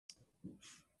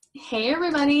Hey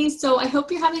everybody. So I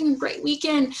hope you're having a great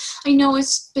weekend. I know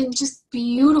it's been just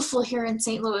beautiful here in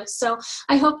St. Louis. So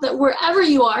I hope that wherever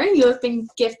you are, you have been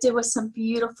gifted with some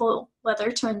beautiful weather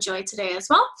to enjoy today as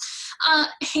well.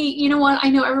 Hey, you know what? I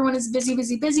know everyone is busy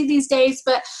these days,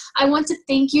 but I want to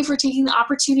thank you for taking the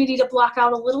opportunity to block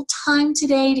out a little time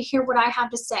today to hear what I have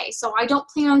to say. So I don't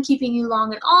plan on keeping you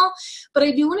long at all, but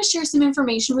I do want to share some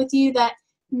information with you that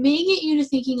may get you to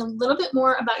thinking a little bit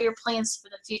more about your plans for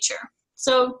the future.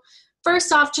 So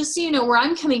first off, just so you know where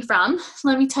I'm coming from,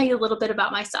 let me tell you a little bit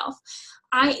about myself.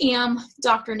 I am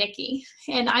Dr. Nikki,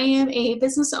 and I am a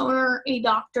business owner, a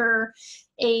doctor,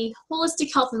 a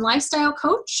holistic health and lifestyle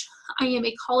coach. I am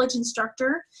a college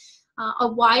instructor, a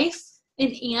wife,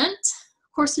 an aunt,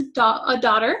 of course a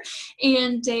daughter,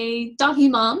 and a doggy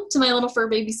mom to my little fur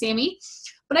baby Sammy.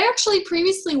 But I actually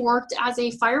previously worked as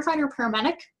a firefighter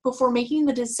paramedic before making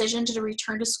the decision to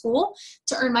return to school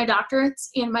to earn my doctorates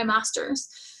and my master's.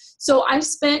 So I've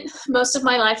spent most of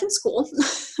my life in school,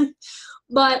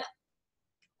 but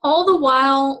all the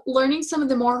while learning some of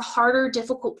the more harder,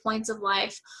 difficult points of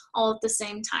life all at the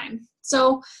same time.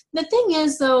 So the thing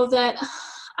is, though, that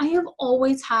I have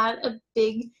always had a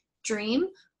big dream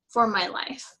for my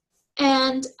life.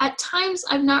 And at times,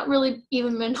 I've not really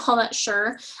even been all that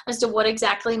sure as to what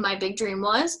exactly my big dream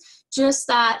was, just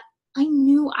that I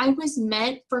knew I was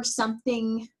meant for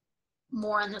something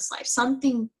more in this life,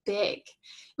 something big,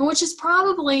 and which is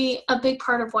probably a big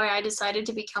part of why I decided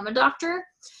to become a doctor,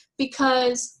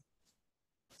 because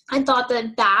I thought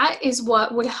that that is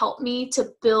what would help me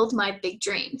to build my big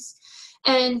dreams.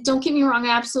 And don't get me wrong,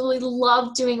 I absolutely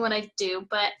love doing what I do,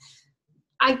 but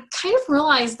I kind of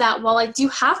realized that while I do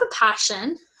have a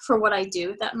passion for what I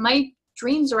do, that my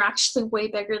dreams are actually way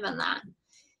bigger than that.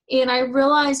 And I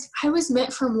realized I was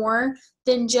meant for more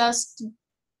than just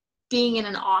being in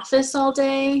an office all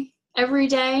day, every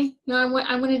day. You know,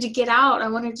 I wanted to get out. I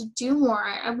wanted to do more.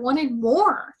 I wanted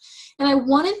more. And I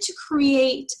wanted to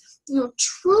create,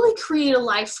 truly create a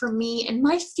life for me and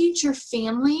my future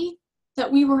family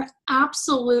that we were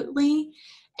absolutely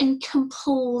and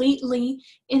completely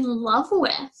in love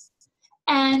with.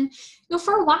 And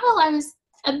for a while I was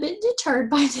a bit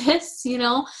deterred by this,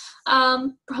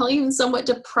 probably even somewhat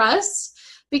depressed,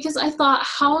 because I thought,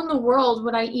 how in the world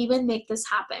would I even make this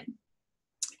happen?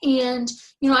 And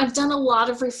I've done a lot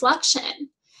of reflection,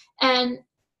 and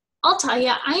I'll tell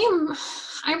you,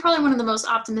 I'm probably one of the most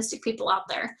optimistic people out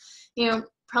there,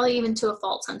 probably even to a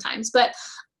fault sometimes, but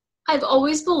I've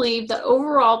always believed that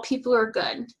overall people are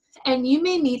good. And you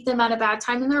may meet them at a bad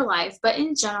time in their life, but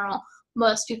in general,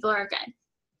 most people are good.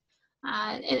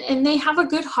 And they have a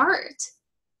good heart.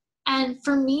 And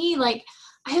for me, I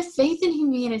have faith in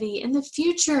humanity, in the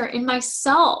future, in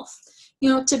myself,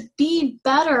 to be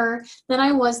better than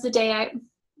I was the day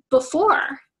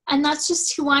before. And that's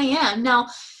just who I am. Now,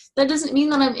 that doesn't mean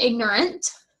that I'm ignorant.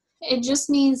 It just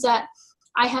means that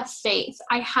I have faith.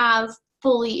 I have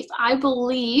belief. I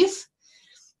believe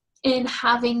in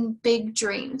having big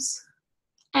dreams.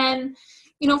 And,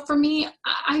 for me,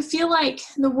 I feel like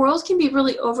the world can be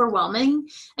really overwhelming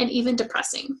and even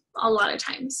depressing a lot of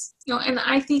times, and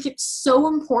I think it's so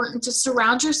important to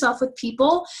surround yourself with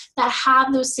people that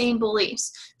have those same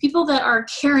beliefs, people that are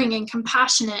caring and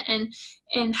compassionate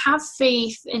and have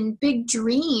faith and big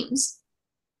dreams,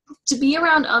 to be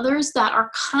around others that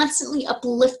are constantly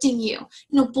uplifting you,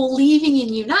 believing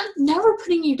in you, never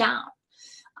putting you down.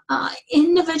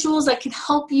 Individuals that can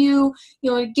help you,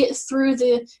 get through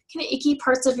the kind of icky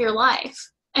parts of your life.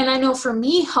 And I know for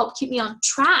me, help keep me on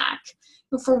track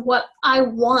for what I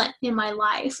want in my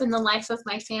life and the life of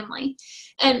my family.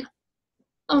 And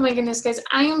oh my goodness, guys,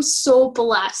 I am so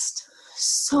blessed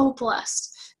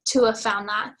to have found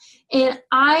that. And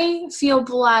I feel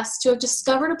blessed to have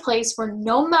discovered a place where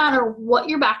no matter what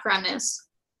your background is,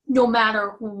 no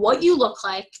matter what you look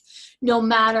like, no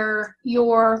matter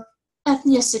your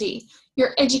ethnicity, your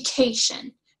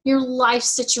education, your life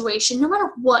situation, no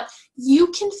matter what, you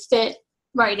can fit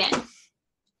right in.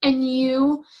 And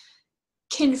you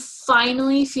can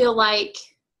finally feel like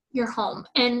you're home.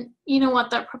 And you know what?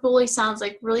 That probably sounds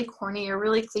like really corny or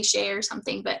really cliche or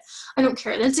something, but I don't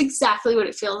care. That's exactly what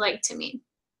it feels like to me.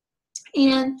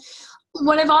 And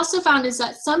what I've also found is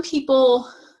that some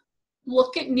people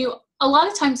a lot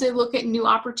of times they look at new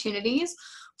opportunities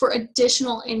for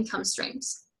additional income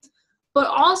streams. But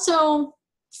also,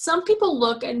 some people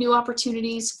look at new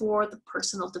opportunities for the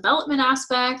personal development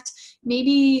aspect.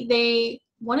 Maybe they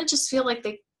want to just feel like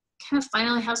they kind of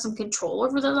finally have some control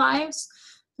over their lives.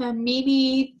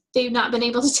 Maybe they've not been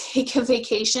able to take a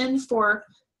vacation for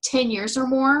 10 years or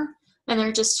more, and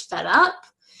they're just fed up.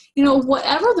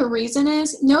 Whatever the reason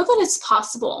is, know that it's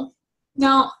possible.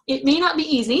 Now, it may not be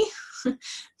easy.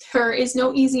 There is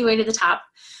no easy way to the top,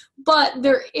 but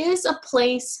there is a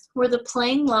place where the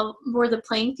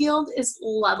playing field is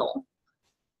level.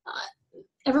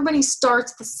 Everybody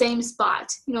starts at the same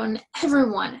spot, and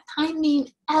everyone, I mean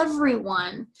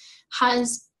everyone,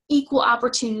 has equal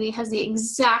opportunity, has the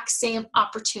exact same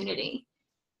opportunity.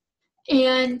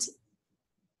 And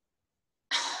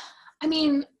I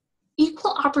mean,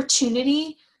 equal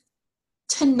opportunity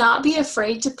to not be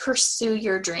afraid to pursue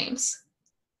your dreams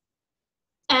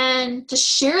and to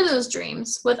share those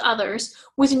dreams with others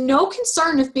with no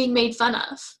concern of being made fun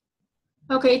of.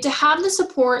 Okay, to have the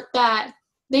support that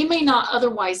they may not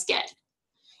otherwise get.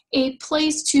 A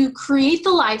place to create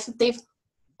the life that they've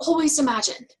always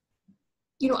imagined.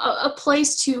 A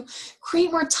place to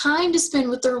create more time to spend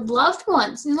with their loved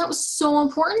ones. And that was so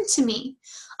important to me.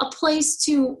 A place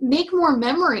to make more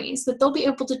memories that they'll be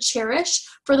able to cherish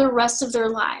for the rest of their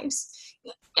lives.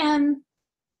 And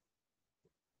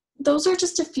those are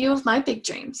just a few of my big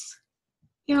dreams.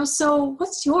 So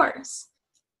what's yours?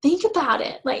 Think about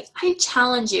it. I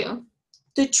challenge you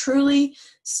to truly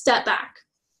step back.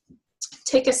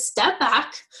 Take a step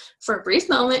back for a brief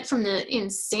moment from the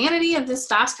insanity of this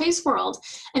fast-paced world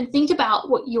and think about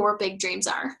what your big dreams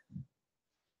are.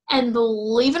 And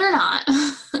believe it or not,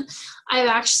 I've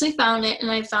actually found it,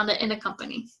 and I found it in a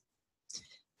company.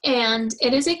 And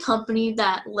it is a company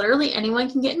that literally anyone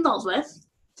can get involved with,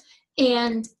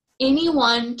 and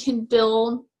anyone can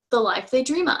build the life they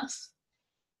dream of.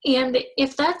 And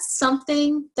if that's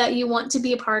something that you want to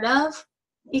be a part of,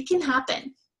 it can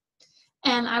happen.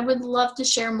 And I would love to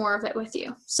share more of it with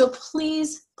you. So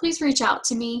please reach out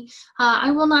to me.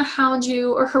 I will not hound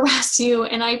you or harass you,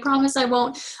 and I promise I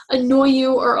won't annoy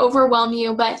you or overwhelm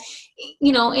you, but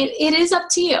it is up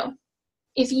to you.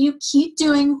 If you keep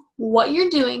doing what you're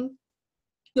doing,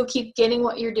 you'll keep getting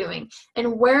what you're doing.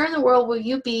 And where in the world will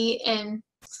you be in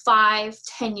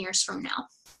 5-10 years from now?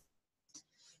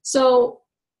 So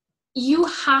you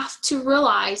have to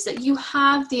realize that you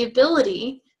have the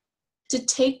ability to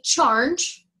take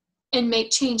charge and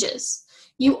make changes.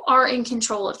 You are in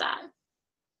control of that.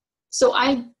 So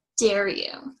I dare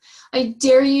you. I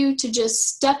dare you to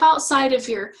just step outside of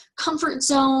your comfort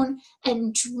zone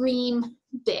and dream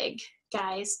big,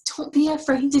 guys. Don't be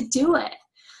afraid to do it.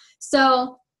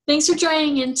 So thanks for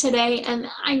joining in today. And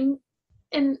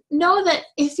know that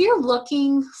if you're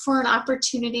looking for an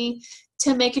opportunity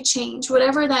to make a change,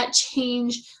 whatever that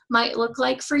change might look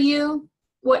like for you,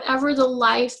 whatever the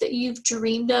life that you've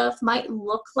dreamed of might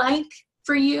look like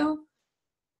for you,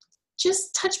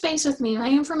 just touch base with me. My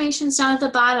information's down at the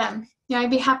bottom. I'd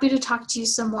be happy to talk to you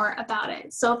some more about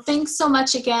it. So thanks so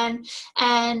much again,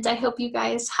 and I hope you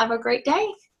guys have a great day.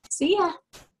 See ya.